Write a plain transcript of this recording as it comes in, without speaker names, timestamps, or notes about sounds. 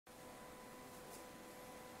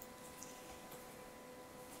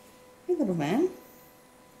little man.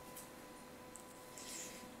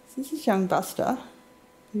 This is young Buster,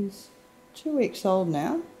 who's 2 weeks old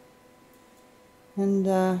now, and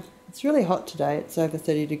it's really hot today. It's over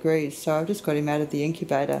 30 degrees, so I've just got him out of the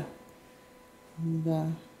incubator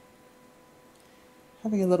and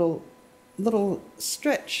having a little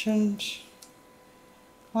stretch and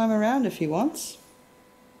climb around if he wants.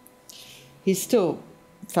 He's still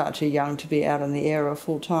far too young to be out on the air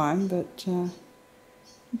full time, but you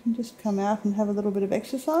can just come out and have a little bit of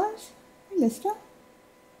exercise. Hey, mister.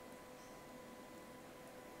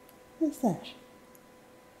 What's that?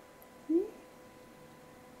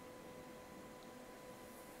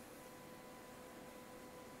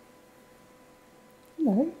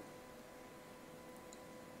 Hello.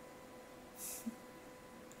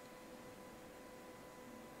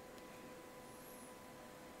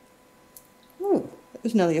 Oh, that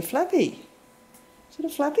was nearly a flappy. Is it a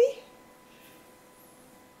flappy?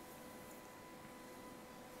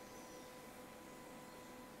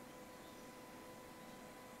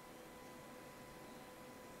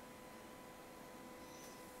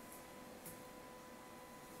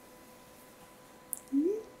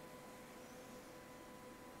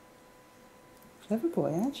 Clever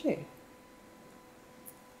boy, aren't you?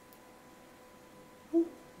 Oh,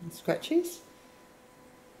 and scratchies.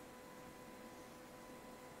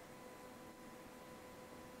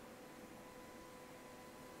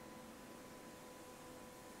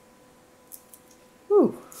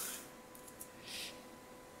 Ooh.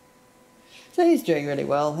 So he's doing really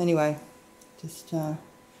well anyway. Just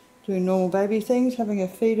doing normal baby things, having a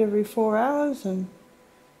feed every 4 hours and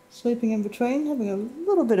sleeping in between, having a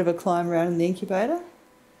little bit of a climb around in the incubator.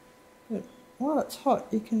 But while it's hot,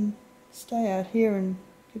 you can stay out here and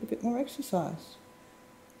get a bit more exercise.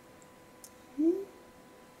 You're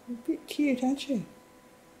a bit cute, aren't you?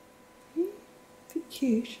 A bit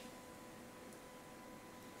cute.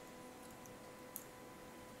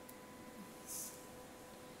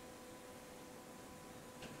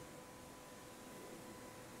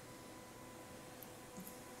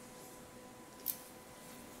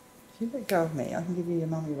 If you let go of me, I can give you your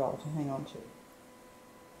mummy roll to hang on to.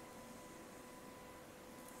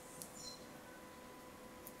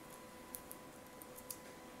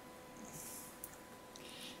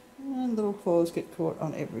 And little claws get caught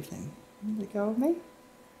on everything. Let go of me.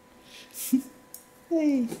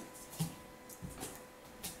 Hey.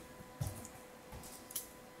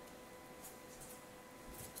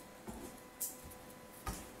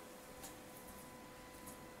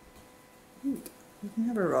 You can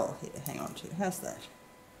have a roll here to hang on to. How's that?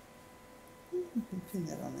 You can pin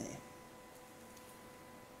that on there.